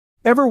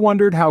Ever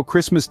wondered how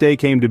Christmas Day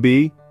came to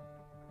be?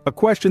 A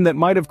question that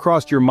might have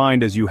crossed your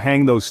mind as you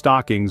hang those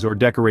stockings or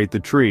decorate the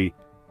tree.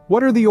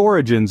 What are the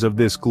origins of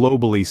this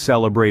globally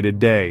celebrated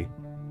day?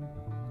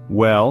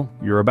 Well,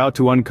 you're about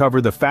to uncover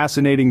the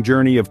fascinating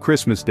journey of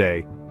Christmas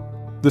Day.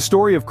 The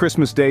story of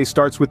Christmas Day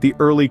starts with the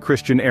early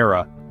Christian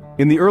era.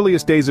 In the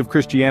earliest days of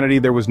Christianity,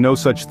 there was no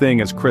such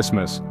thing as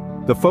Christmas.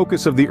 The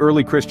focus of the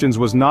early Christians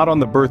was not on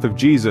the birth of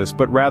Jesus,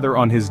 but rather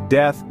on his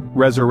death,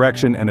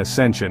 resurrection, and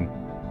ascension.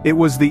 It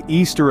was the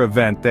Easter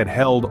event that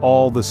held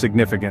all the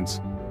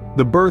significance.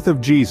 The birth of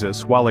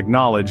Jesus, while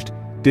acknowledged,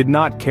 did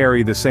not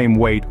carry the same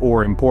weight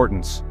or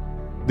importance.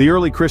 The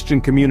early Christian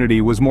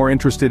community was more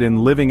interested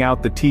in living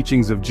out the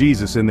teachings of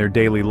Jesus in their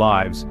daily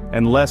lives,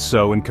 and less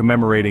so in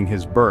commemorating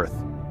his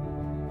birth.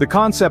 The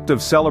concept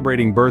of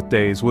celebrating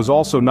birthdays was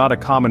also not a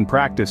common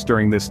practice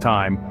during this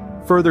time,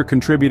 further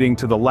contributing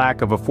to the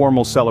lack of a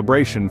formal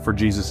celebration for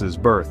Jesus'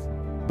 birth.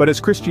 But as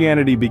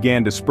Christianity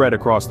began to spread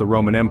across the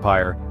Roman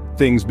Empire,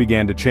 things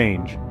began to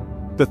change.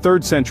 The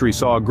 3rd century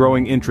saw a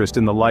growing interest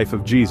in the life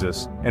of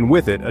Jesus, and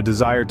with it a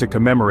desire to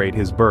commemorate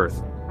his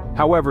birth.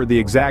 However, the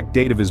exact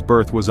date of his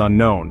birth was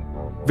unknown.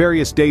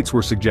 Various dates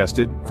were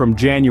suggested, from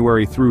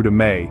January through to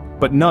May,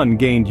 but none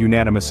gained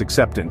unanimous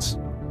acceptance.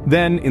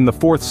 Then, in the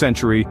 4th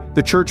century,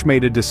 the church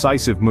made a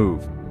decisive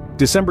move.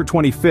 December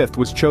 25th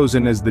was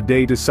chosen as the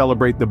day to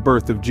celebrate the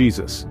birth of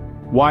Jesus.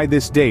 Why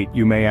this date,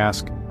 you may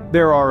ask?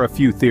 There are a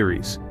few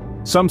theories.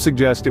 Some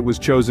suggest it was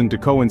chosen to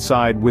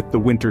coincide with the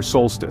winter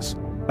solstice,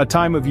 a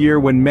time of year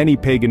when many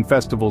pagan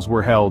festivals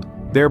were held,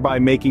 thereby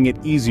making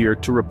it easier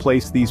to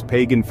replace these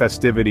pagan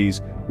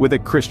festivities with a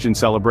Christian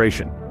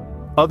celebration.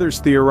 Others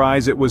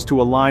theorize it was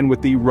to align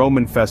with the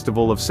Roman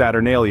festival of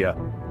Saturnalia,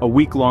 a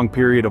week-long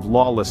period of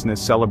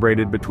lawlessness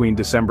celebrated between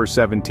December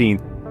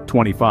 17th,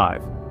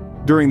 25.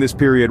 During this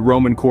period,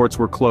 Roman courts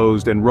were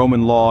closed and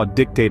Roman law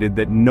dictated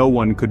that no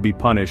one could be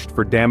punished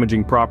for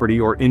damaging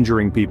property or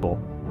injuring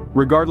people.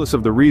 Regardless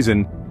of the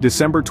reason,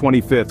 December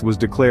 25th was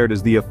declared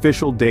as the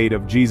official date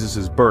of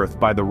Jesus' birth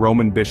by the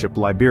Roman bishop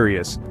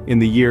Liberius in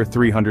the year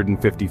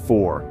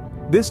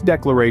 354. This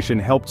declaration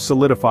helped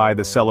solidify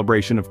the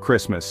celebration of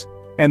Christmas,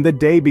 and the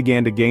day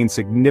began to gain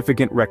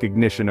significant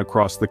recognition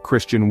across the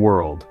Christian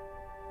world.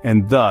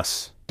 And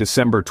thus,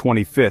 December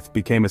 25th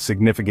became a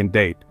significant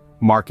date,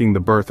 marking the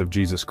birth of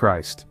Jesus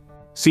Christ.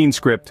 Scene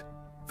script.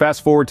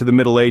 Fast forward to the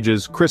Middle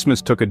Ages,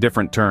 Christmas took a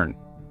different turn.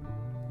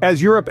 As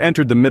Europe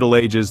entered the Middle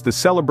Ages, the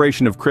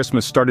celebration of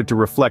Christmas started to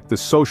reflect the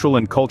social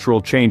and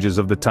cultural changes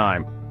of the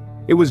time.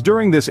 It was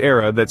during this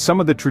era that some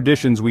of the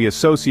traditions we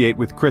associate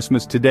with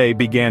Christmas today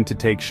began to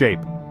take shape.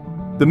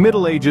 The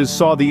Middle Ages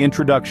saw the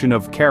introduction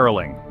of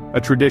caroling,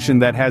 a tradition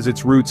that has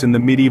its roots in the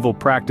medieval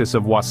practice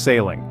of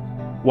wassailing.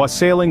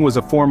 Wassailing was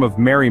a form of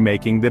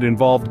merrymaking that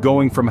involved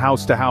going from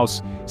house to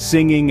house,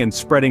 singing and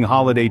spreading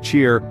holiday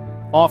cheer,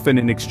 often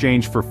in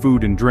exchange for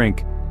food and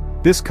drink.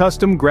 This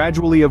custom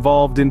gradually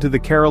evolved into the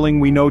caroling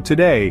we know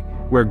today,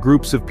 where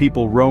groups of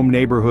people roam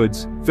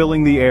neighborhoods,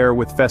 filling the air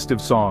with festive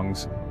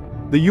songs.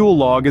 The Yule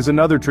log is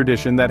another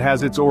tradition that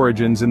has its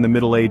origins in the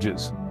Middle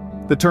Ages.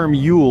 The term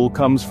Yule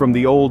comes from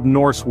the Old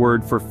Norse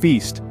word for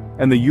feast,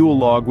 and the Yule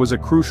log was a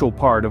crucial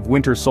part of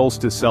winter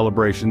solstice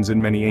celebrations in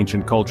many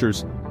ancient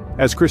cultures.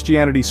 As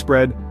Christianity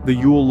spread, the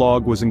Yule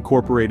log was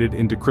incorporated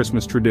into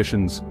Christmas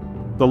traditions.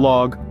 The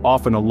log,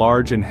 often a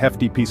large and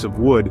hefty piece of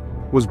wood,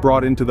 was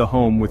brought into the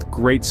home with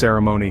great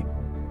ceremony.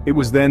 It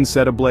was then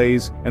set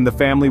ablaze, and the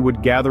family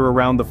would gather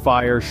around the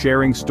fire,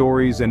 sharing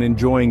stories and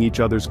enjoying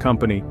each other's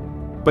company.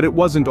 But it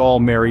wasn't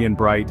all merry and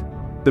bright.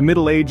 The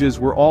Middle Ages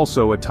were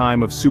also a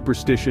time of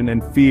superstition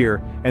and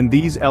fear, and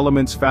these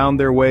elements found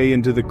their way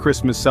into the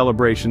Christmas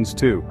celebrations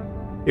too.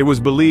 It was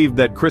believed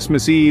that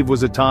Christmas Eve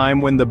was a time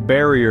when the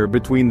barrier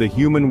between the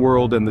human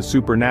world and the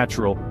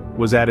supernatural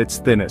was at its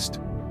thinnest.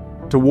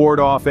 To ward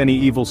off any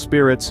evil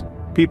spirits,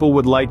 people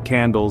would light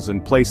candles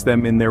and place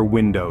them in their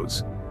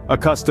windows, a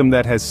custom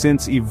that has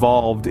since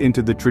evolved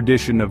into the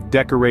tradition of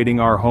decorating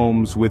our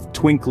homes with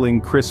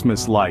twinkling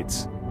Christmas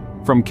lights.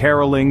 From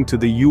caroling to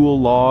the Yule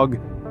log,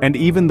 and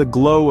even the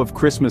glow of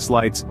Christmas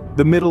lights,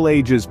 the Middle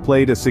Ages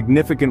played a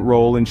significant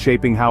role in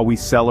shaping how we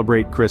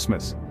celebrate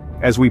Christmas.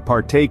 As we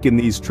partake in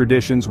these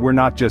traditions, we're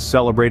not just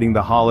celebrating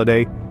the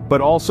holiday, but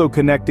also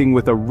connecting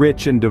with a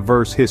rich and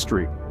diverse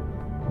history.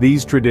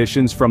 These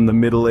traditions from the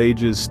Middle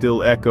Ages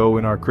still echo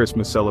in our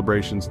Christmas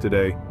celebrations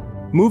today.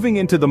 Moving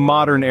into the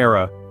modern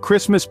era,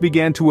 Christmas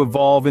began to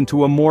evolve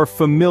into a more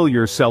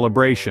familiar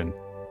celebration.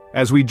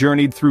 As we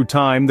journeyed through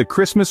time, the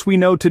Christmas we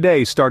know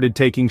today started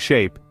taking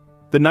shape.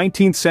 The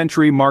 19th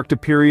century marked a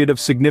period of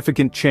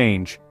significant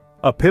change.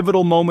 A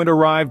pivotal moment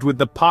arrived with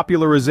the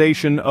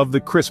popularization of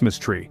the Christmas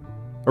tree.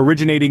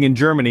 Originating in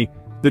Germany,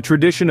 the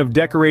tradition of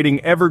decorating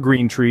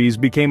evergreen trees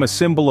became a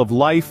symbol of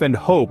life and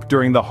hope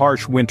during the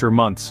harsh winter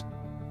months.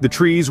 The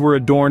trees were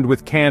adorned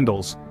with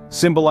candles,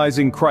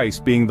 symbolizing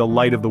Christ being the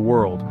light of the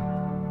world.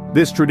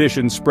 This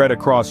tradition spread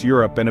across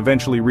Europe and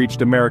eventually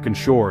reached American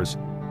shores,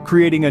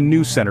 creating a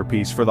new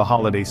centerpiece for the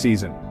holiday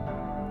season.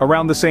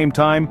 Around the same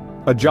time,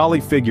 a jolly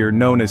figure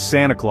known as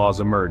Santa Claus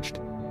emerged.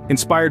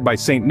 Inspired by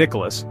Saint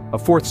Nicholas, a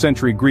 4th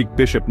century Greek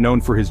bishop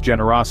known for his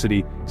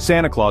generosity,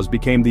 Santa Claus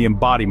became the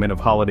embodiment of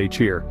holiday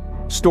cheer.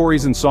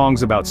 Stories and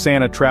songs about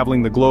Santa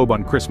traveling the globe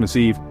on Christmas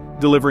Eve,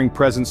 delivering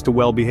presents to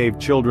well-behaved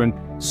children,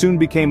 soon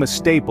became a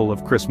staple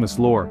of Christmas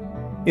lore.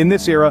 In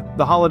this era,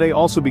 the holiday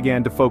also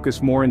began to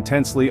focus more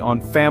intensely on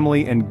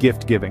family and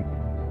gift-giving.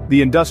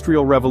 The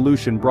Industrial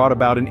Revolution brought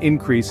about an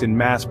increase in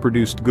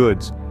mass-produced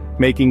goods,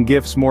 making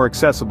gifts more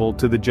accessible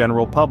to the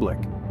general public.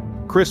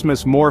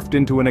 Christmas morphed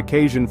into an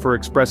occasion for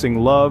expressing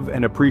love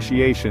and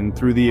appreciation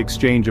through the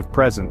exchange of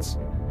presents.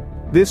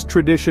 This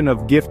tradition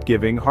of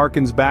gift-giving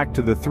harkens back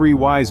to the 3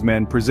 wise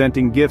men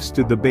presenting gifts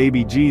to the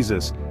baby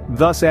Jesus,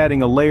 thus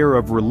adding a layer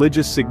of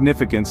religious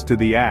significance to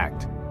the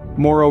act.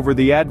 Moreover,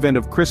 the advent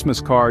of Christmas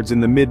cards in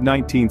the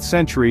mid-19th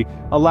century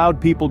allowed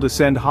people to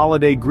send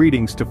holiday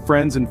greetings to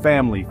friends and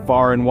family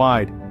far and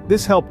wide.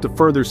 This helped to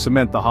further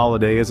cement the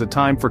holiday as a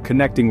time for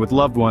connecting with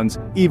loved ones,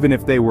 even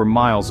if they were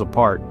miles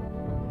apart.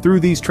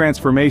 Through these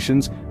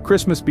transformations,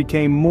 Christmas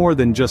became more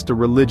than just a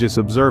religious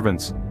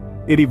observance.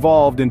 It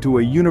evolved into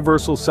a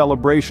universal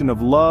celebration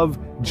of love,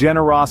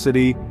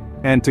 generosity,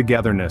 and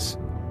togetherness.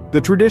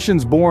 The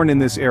traditions born in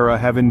this era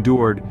have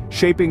endured,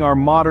 shaping our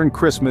modern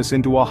Christmas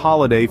into a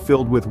holiday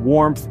filled with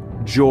warmth,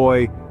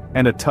 joy,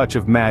 and a touch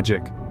of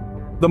magic.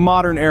 The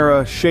modern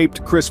era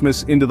shaped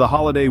Christmas into the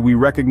holiday we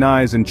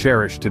recognize and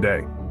cherish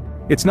today.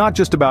 It's not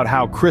just about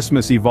how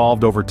Christmas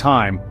evolved over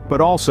time, but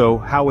also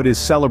how it is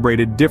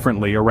celebrated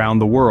differently around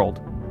the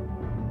world.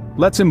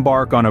 Let's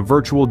embark on a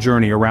virtual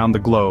journey around the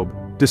globe,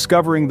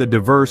 discovering the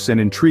diverse and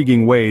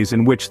intriguing ways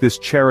in which this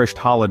cherished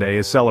holiday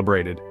is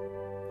celebrated.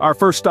 Our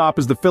first stop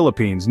is the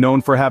Philippines,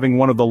 known for having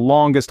one of the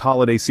longest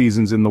holiday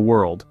seasons in the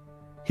world.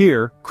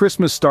 Here,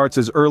 Christmas starts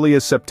as early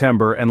as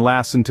September and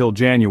lasts until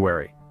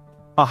January.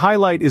 A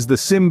highlight is the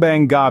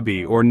Simbang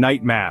Gabi or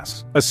Night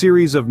Mass, a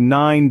series of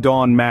 9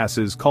 dawn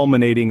masses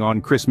culminating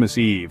on Christmas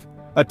Eve,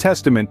 a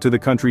testament to the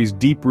country's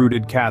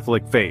deep-rooted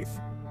Catholic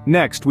faith.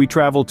 Next, we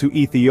travel to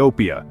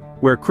Ethiopia,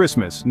 where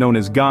Christmas, known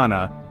as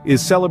Ghana,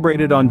 is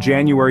celebrated on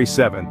January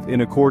 7th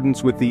in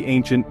accordance with the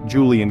ancient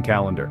Julian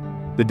calendar.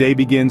 The day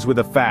begins with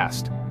a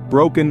fast,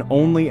 broken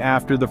only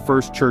after the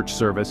first church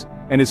service,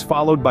 and is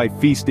followed by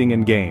feasting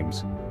and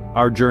games.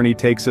 Our journey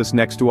takes us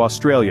next to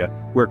Australia,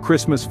 where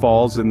Christmas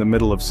falls in the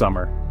middle of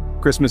summer.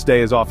 Christmas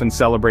Day is often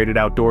celebrated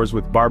outdoors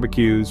with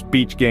barbecues,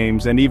 beach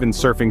games, and even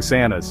surfing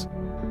Santas.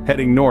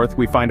 Heading north,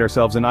 we find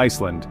ourselves in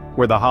Iceland,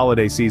 where the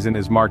holiday season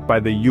is marked by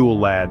the Yule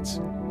Lads,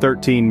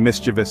 13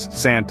 mischievous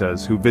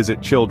Santas who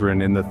visit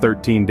children in the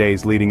 13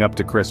 days leading up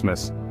to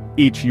Christmas.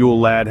 Each Yule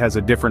Lad has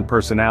a different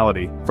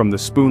personality, from the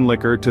spoon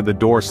licker to the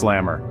door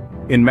slammer.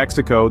 In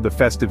Mexico, the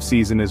festive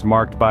season is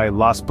marked by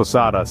Las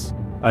Posadas,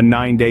 a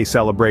 9-day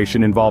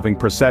celebration involving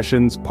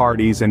processions,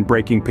 parties, and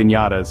breaking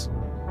piñatas.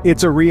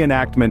 It's a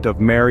reenactment of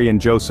Mary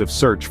and Joseph's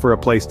search for a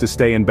place to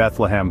stay in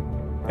Bethlehem.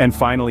 And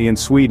finally, in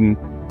Sweden,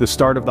 the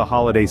start of the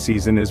holiday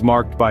season is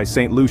marked by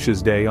St.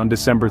 Lucia's Day on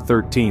December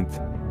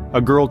 13th. A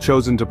girl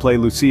chosen to play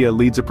Lucia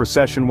leads a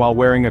procession while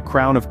wearing a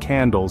crown of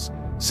candles,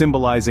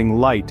 symbolizing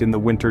light in the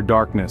winter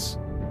darkness.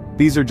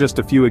 These are just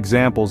a few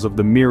examples of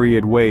the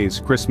myriad ways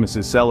Christmas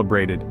is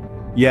celebrated.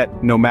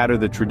 Yet, no matter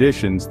the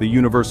traditions, the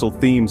universal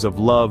themes of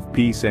love,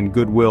 peace, and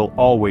goodwill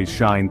always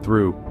shine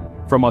through.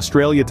 From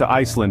Australia to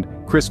Iceland,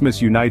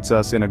 Christmas unites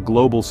us in a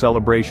global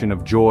celebration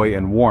of joy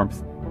and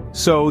warmth.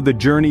 So, the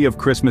journey of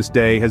Christmas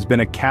Day has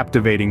been a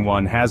captivating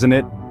one, hasn't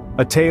it?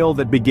 A tale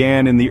that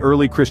began in the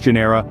early Christian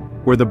era,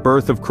 where the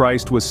birth of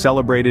Christ was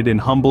celebrated in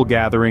humble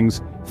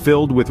gatherings,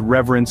 filled with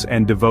reverence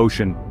and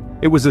devotion.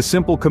 It was a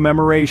simple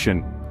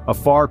commemoration, a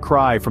far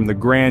cry from the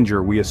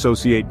grandeur we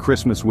associate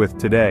Christmas with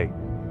today.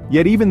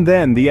 Yet even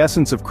then, the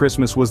essence of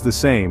Christmas was the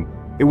same.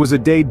 It was a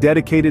day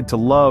dedicated to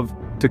love,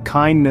 to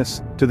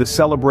kindness, to the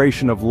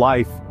celebration of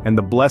life and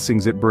the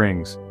blessings it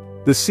brings.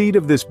 The seed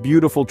of this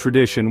beautiful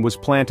tradition was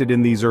planted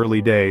in these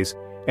early days,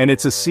 and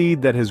it's a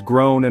seed that has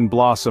grown and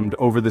blossomed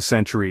over the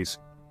centuries.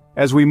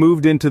 As we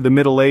moved into the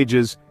Middle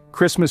Ages,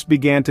 Christmas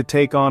began to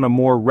take on a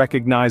more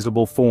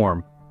recognizable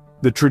form.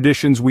 The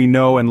traditions we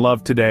know and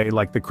love today,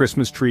 like the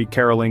Christmas tree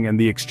caroling and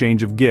the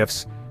exchange of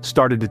gifts,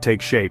 started to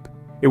take shape.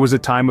 It was a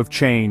time of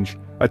change,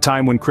 a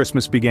time when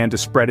Christmas began to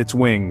spread its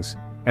wings.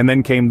 And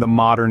then came the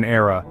modern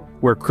era,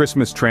 where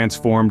Christmas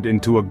transformed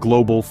into a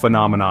global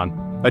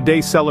phenomenon. A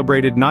day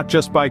celebrated not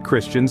just by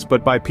Christians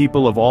but by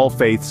people of all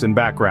faiths and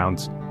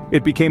backgrounds.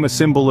 It became a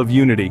symbol of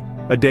unity,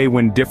 a day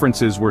when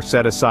differences were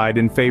set aside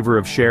in favor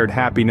of shared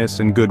happiness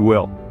and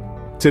goodwill.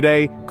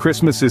 Today,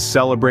 Christmas is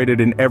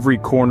celebrated in every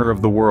corner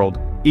of the world,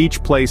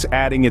 each place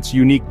adding its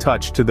unique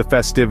touch to the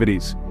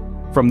festivities.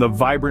 From the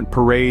vibrant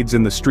parades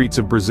in the streets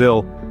of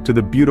Brazil, to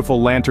the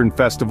beautiful lantern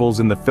festivals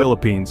in the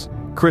Philippines,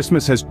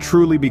 Christmas has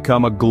truly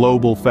become a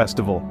global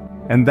festival.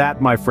 And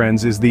that, my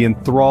friends, is the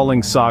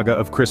enthralling saga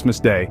of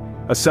Christmas Day,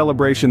 a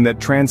celebration that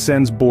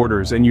transcends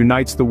borders and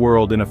unites the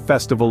world in a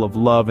festival of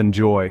love and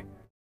joy.